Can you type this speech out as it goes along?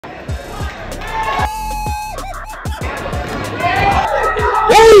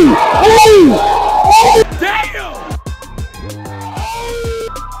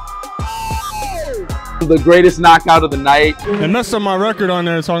The greatest knockout of the night. They messed up my record on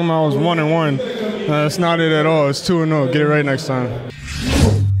there talking about I was 1-1. That's not it at all. It's 2-0. Get it right next time.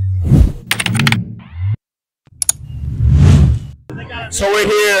 So we're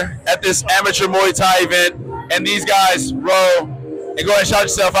here at this amateur Muay Thai event, and these guys, Ro, and go ahead and shout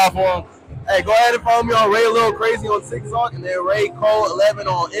yourself out for them. Hey, go ahead and follow me on Ray a Little Crazy on TikTok, and then Ray Cole 11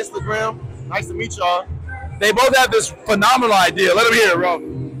 on Instagram. Nice to meet y'all. They both have this phenomenal idea. Let them hear it, Ro.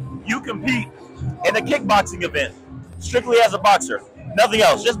 You compete in a kickboxing event, strictly as a boxer, nothing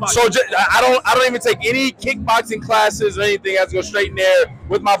else, just boxing. So I don't even take any kickboxing classes or anything. I have to go straight in there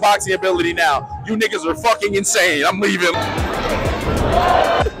with my boxing ability now. You niggas are fucking insane. I'm leaving. Keep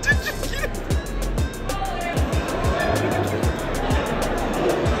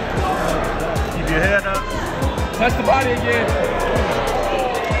your head up. Touch the body again.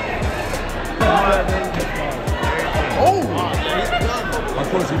 Oh! Of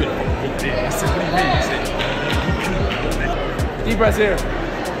course you get it. That's what he means. Deep breaths here.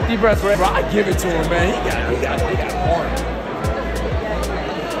 Deep breaths, bro. I give it to him, man. He got heart.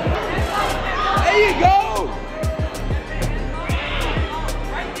 There you go.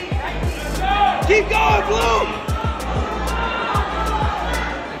 Keep going, Blue.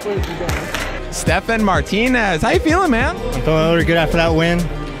 Stefan Martinez, how you feeling, man? I'm feeling really good after that win.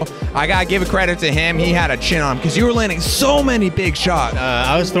 I gotta give a credit to him. He had a chin on him because you were landing so many big shots.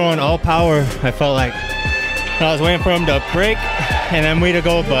 I was throwing all power. I felt like I was waiting for him to break and then me to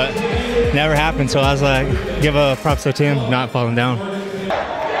go, but never happened. So I was like, give a props to him not falling down.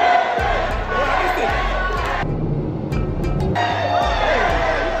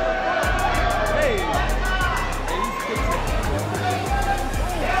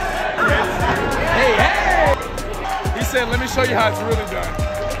 He said, let me show you how it's really done.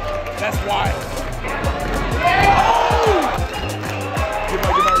 That's wild. Oh! Get my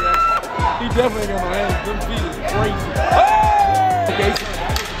reaction. He definitely got my hands. Them feet is crazy. Oh! Okay.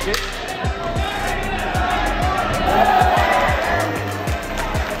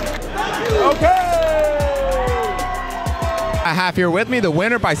 Okay. I have here with me the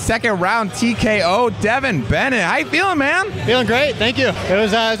winner by second round TKO, Devin Bennett. How you feeling, man? Feeling great, thank you. It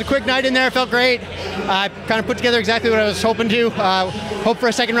was a quick night in there, felt great. I kind of put together exactly what I was hoping to. Hope for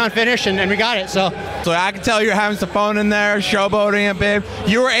a second round finish, and we got it, so. So I can tell you're having some fun in there, showboating a bit.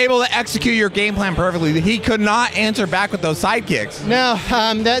 You were able to execute your game plan perfectly. He could not answer back with those side kicks. No,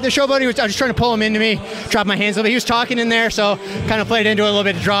 the showboating, I was just trying to pull him into me, drop my hands a little bit. He was talking in there, so kind of played into it a little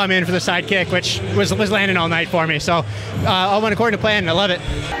bit to draw him in for the side kick, which was landing all night for me. So all went according to plan, and I love it.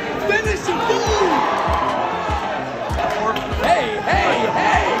 Finish him, dude! Hey!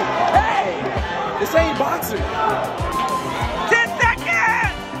 This ain't boxing. 10 seconds!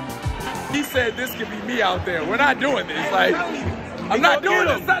 He said this could be me out there. We're not doing this. Like, I'm not doing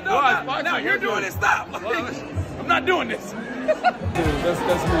this. No, you're doing it. Stop. I'm not doing this.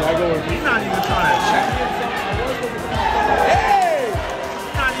 That's me. I go with me. He's not even trying to check. Hey!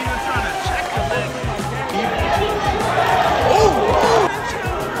 He's not even trying to check the leg. Oh!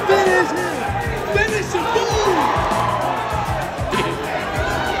 Finish him! Finish him, dude!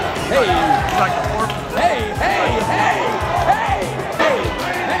 Hey! It's like a fourth. Hey!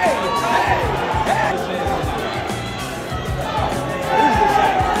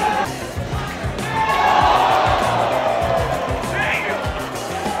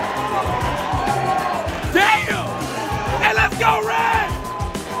 Damn! Hey, let's go, Red!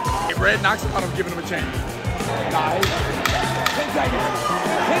 If Red knocks him out, I'm giving him a chance. Guys, 10 seconds.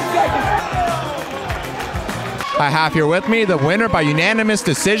 10 seconds. I have here with me the winner by unanimous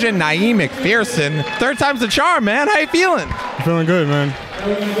decision, Naeem McPherson. Third time's the charm, man. How you feeling? I'm feeling good, man.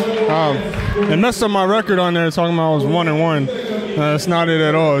 They messed up my record on there talking about I was 1-1. That's not it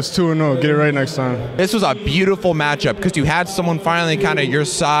at all. It's 2-0. Get it right next time. This was a beautiful matchup because you had someone finally kind of your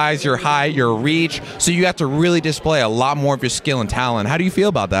size, your height, your reach, so you have to really display a lot more of your skill and talent. How do you feel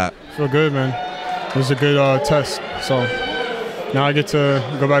about that? I feel good, man. It was a good test. So now I get to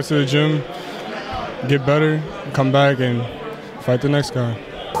go back to the gym, get better, come back and fight the next guy.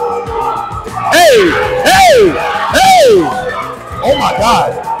 Hey! Oh my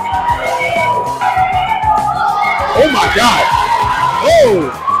God! Oh my God! Oh!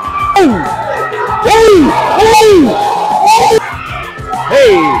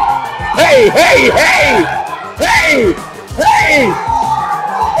 Hey! Damn!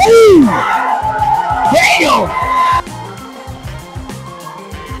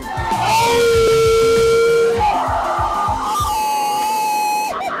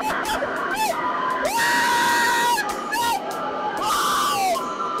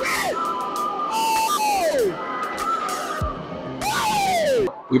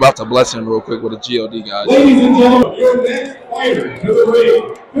 We about to bless him real quick with a GOD, guys. Ladies and gentlemen, your next fighter to the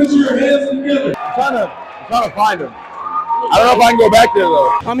ring. Put your hands together. I'm trying to find him. I don't know if I can go back there,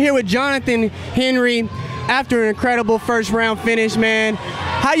 though. I'm here with Jonathan Henry after an incredible first round finish, man.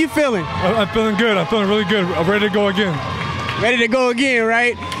 How you feeling? I'm feeling good. I'm feeling really good. I'm ready to go again. Ready to go again,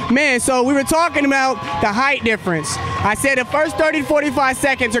 right? Man, so we were talking about the height difference. I said the first 30 to 45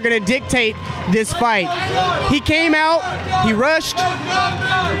 seconds are going to dictate this fight. He came out, he rushed,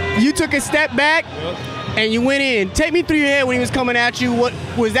 you took a step back, and you went in. Take me through your head when he was coming at you. What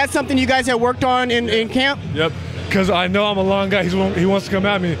was that something you guys had worked on in camp? Yep, because I know I'm a long guy. He wants to come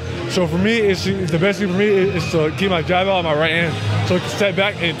at me. So for me, it's the best thing for me is to keep my jab out on my right hand. So step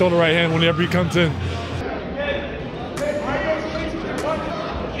back and throw the right hand whenever he comes in.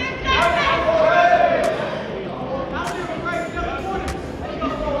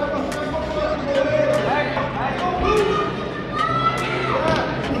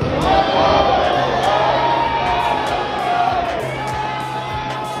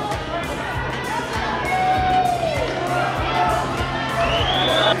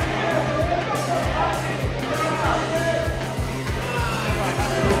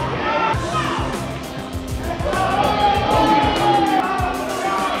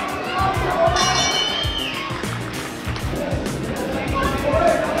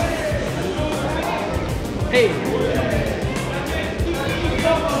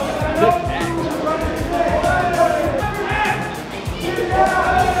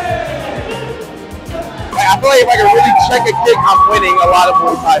 I feel like if I can really check a kick, I'm winning a lot of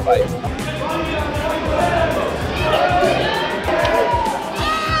Muay Thai fights.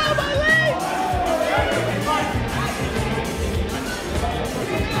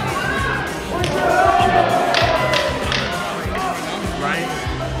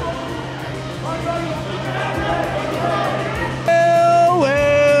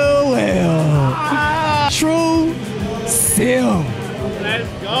 Well. True Sil. Let's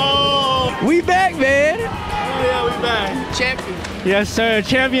go. We back, man. Yeah, we back. Champion. Yes, sir.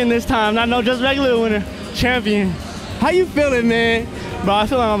 Champion this time. Not just regular winner. Champion. How you feeling, man? Bro, I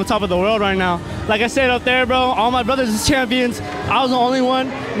feel like I'm on the top of the world right now. Like I said up there, bro, all my brothers is champions. I was the only one.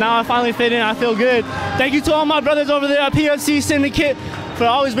 Now I finally fit in. I feel good. Thank you to all my brothers over there at PFC Syndicate for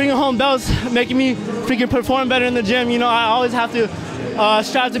always bringing home belts, making me freaking perform better in the gym. You know, I always have to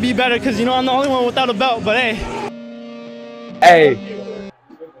strive to be better because, you know, I'm the only one without a belt. But hey. Hey,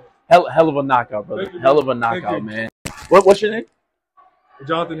 hell of a knockout, brother. Hell of a knockout, man. What's your name?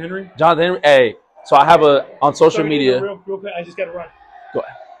 Jonathan Henry. Jonathan Henry. Hey, so I have on social media. Real quick, I just got to run. Go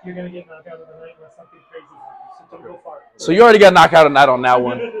ahead. You're going to get knocked out of the night or something crazy. So don't go far. So you already got knocked out of the night on that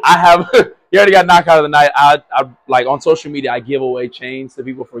one. You already got knocked out of the night. I like on social media, I give away chains to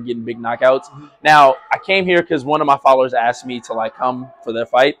people for getting big knockouts. Now, I came here because one of my followers asked me to like come for their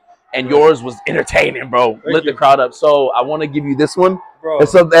fight, and yours was entertaining, bro. Lit the crowd up. So I want to give you this one. Bro.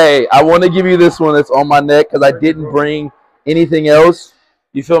 Hey, I want to give you this one that's on my neck because I didn't bring anything else.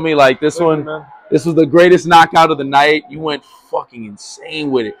 You feel me? Like this one. This was the greatest knockout of the night. You went fucking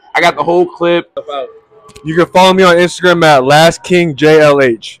insane with it. I got the whole clip. You can follow me on Instagram at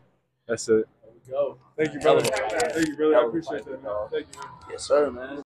LastKingJLH. That's it. There we go. Thank you, brother. Thank you, brother. I appreciate that, man. Thank you. Yes, sir, man.